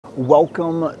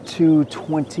Welcome to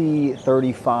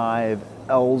 2035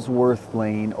 Ellsworth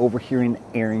Lane over here in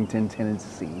Arrington,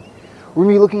 Tennessee. We're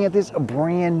gonna be looking at this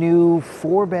brand new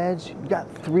 4 beds. You've got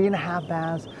 3.5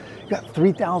 baths. You've got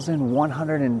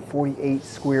 3,148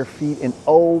 square feet. And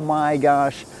oh my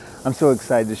gosh, I'm so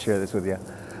excited to share this with you.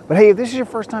 But hey, if this is your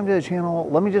first time to the channel,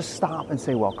 let me just stop and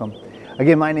say welcome.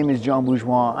 Again, my name is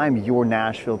Bourgeois. I'm your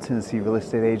Nashville, Tennessee real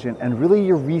estate agent and really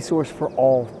your resource for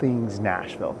all things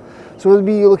Nashville. So whether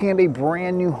you're looking at a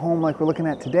brand new home like we're looking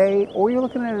at today, or you're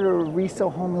looking at a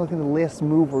resale home, you're looking to list,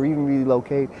 move, or even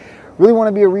relocate, really want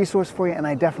to be a resource for you, and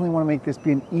I definitely want to make this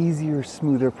be an easier,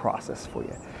 smoother process for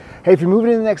you. Hey, if you're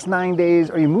moving in the next 9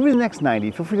 days or you're moving in the next 90,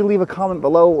 feel free to leave a comment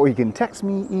below, or you can text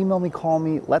me, email me, call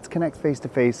me. Let's connect face to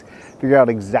face, figure out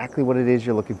exactly what it is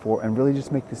you're looking for, and really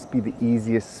just make this be the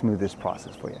easiest, smoothest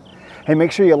process for you. Hey,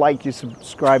 make sure you like, you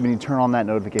subscribe, and you turn on that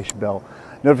notification bell.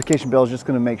 Notification bell is just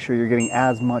going to make sure you're getting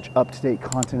as much up-to-date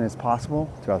content as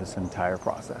possible throughout this entire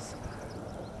process.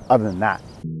 Other than that,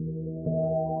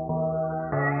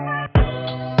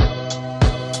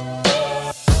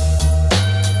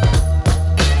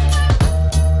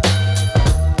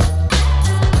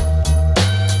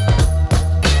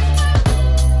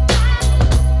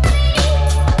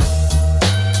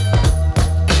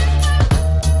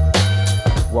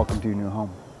 welcome to your new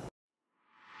home.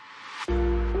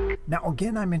 Now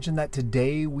again, I mentioned that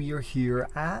today we are here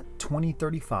at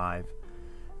 2035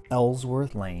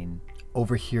 Ellsworth Lane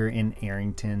over here in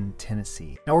Arrington,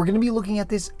 Tennessee. Now we're going to be looking at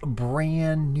this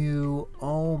brand new,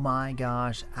 oh my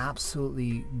gosh,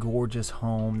 absolutely gorgeous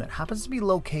home that happens to be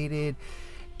located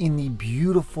in the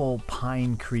beautiful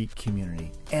Pine Creek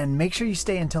community. And make sure you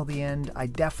stay until the end. I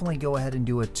definitely go ahead and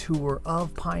do a tour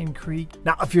of Pine Creek.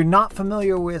 Now, if you're not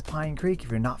familiar with Pine Creek, if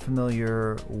you're not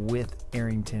familiar with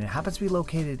Arrington, it happens to be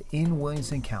located in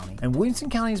Williamson County. And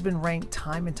Williamson County has been ranked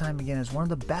time and time again as one of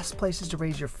the best places to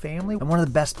raise your family and one of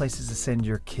the best places to send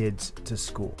your kids to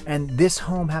school. And this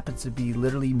home happens to be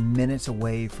literally minutes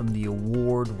away from the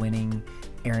award-winning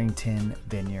Arrington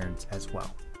Vineyards as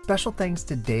well. Special thanks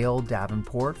to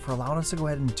Davenport for allowing us to go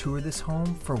ahead and tour this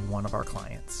home for one of our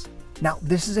clients. Now,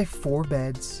 this is a 4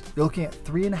 beds. You're looking at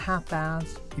 3.5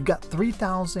 baths. You've got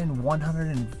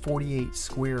 3,148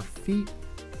 square feet.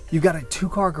 You've got a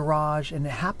 2-car garage, and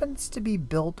it happens to be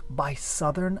built by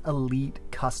Southern Elite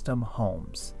Custom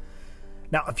Homes.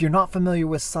 Now, if you're not familiar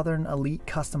with Southern Elite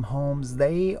Custom Homes,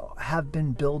 they have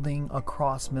been building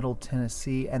across Middle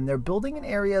Tennessee, and they're building in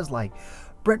areas like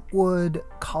Brentwood,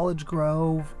 College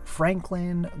Grove,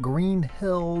 Franklin, Green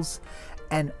Hills,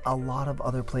 and a lot of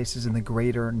other places in the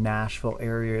greater Nashville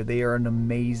area. They are an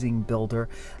amazing builder,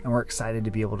 and we're excited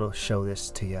to be able to show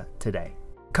this to you today.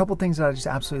 A couple things that I just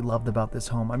absolutely loved about this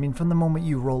home. I mean, from the moment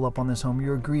you roll up on this home,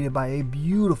 you're greeted by a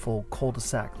beautiful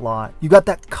cul-de-sac lot. You got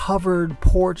that covered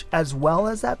porch as well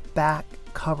as that back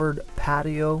covered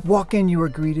patio. Walk in, you are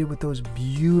greeted with those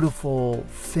beautiful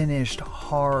finished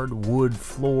hardwood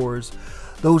floors,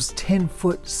 those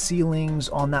 10-foot ceilings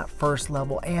on that first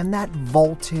level, and that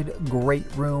vaulted great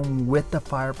room with the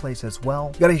fireplace as well.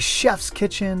 You got a chef's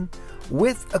kitchen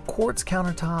with a quartz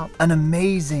countertop, an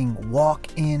amazing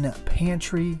walk-in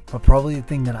pantry, but probably the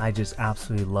thing that I just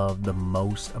absolutely love the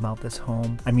most about this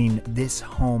home, I mean, this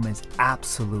home is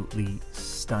absolutely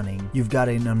stunning. You've got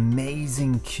an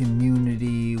amazing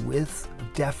community with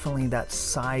definitely that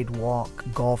sidewalk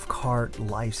golf cart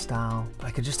lifestyle.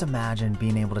 I could just imagine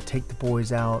being able to take the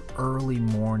boys out early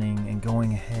morning and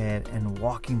going ahead and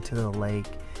walking to the lake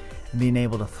and being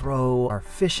able to throw our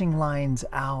fishing lines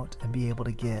out and be able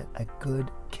to get a good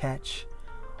catch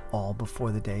all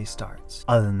before the day starts.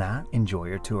 Other than that, enjoy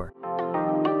your tour.